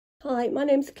Hi, my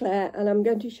name's Claire and I'm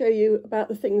going to show you about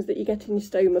the things that you get in your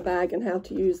stoma bag and how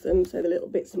to use them, so the little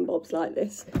bits and bobs like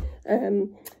this. A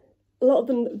lot of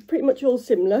them are pretty much all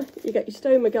similar. You get your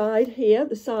stoma guide here,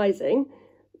 the sizing,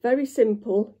 very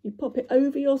simple. You pop it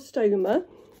over your stoma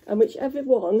and whichever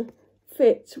one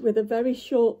fits with a very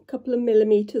short couple of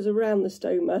millimetres around the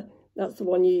stoma, that's the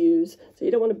one you use. So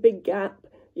you don't want a big gap,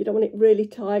 you don't want it really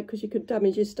tight because you could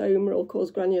damage your stoma or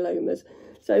cause granulomas.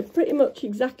 So pretty much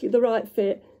exactly the right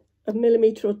fit. A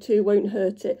millimetre or two won't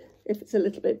hurt it if it's a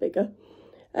little bit bigger.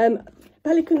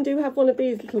 Pelican do have one of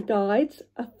these little guides.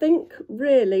 I think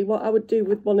really what I would do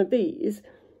with one of these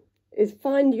is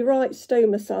find your right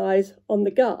stoma size on the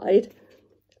guide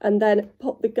and then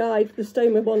pop the guide, the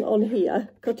stoma one on here,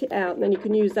 cut it out, and then you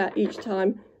can use that each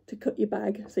time to cut your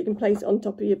bag. So you can place it on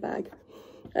top of your bag.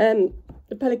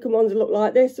 The Pelican ones look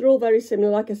like this. They're all very similar,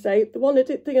 like I say. The one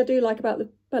thing I do like about the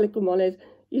Pelican one is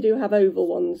you do have oval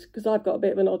ones, because I've got a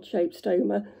bit of an odd shaped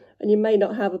stoma and you may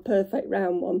not have a perfect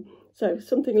round one. So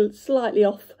something slightly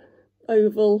off,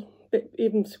 oval, bit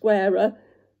even squarer,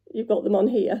 you've got them on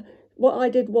here. What I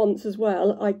did once as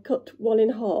well, I cut one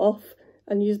in half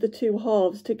and used the two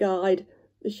halves to guide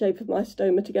the shape of my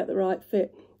stoma to get the right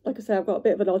fit. Like I say, I've got a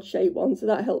bit of an odd shaped one, so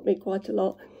that helped me quite a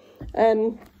lot.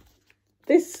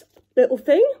 This little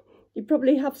thing, you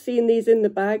probably have seen these in the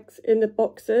bags, in the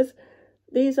boxes.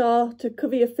 These are to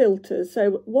cover your filters.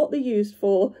 So what they're used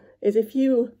for is if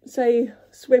you, say,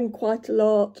 swim quite a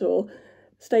lot or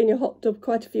stay in your hot tub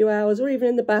quite a few hours, or even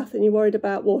in the bath and you're worried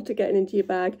about water getting into your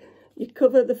bag, you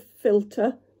cover the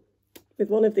filter with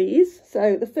one of these.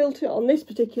 So the filter on this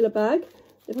particular bag,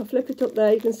 if I flip it up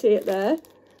there, you can see it there.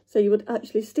 So you would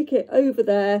actually stick it over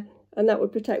there and that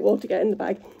would protect water getting in the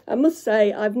bag. I must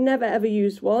say, I've never ever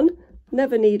used one,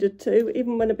 never needed to.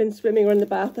 Even when I've been swimming or in the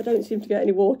bath, I don't seem to get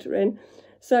any water in.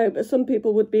 So, but some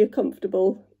people would be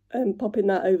comfortable popping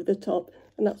that over the top,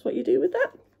 and that's what you do with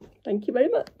that. Thank you very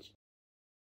much.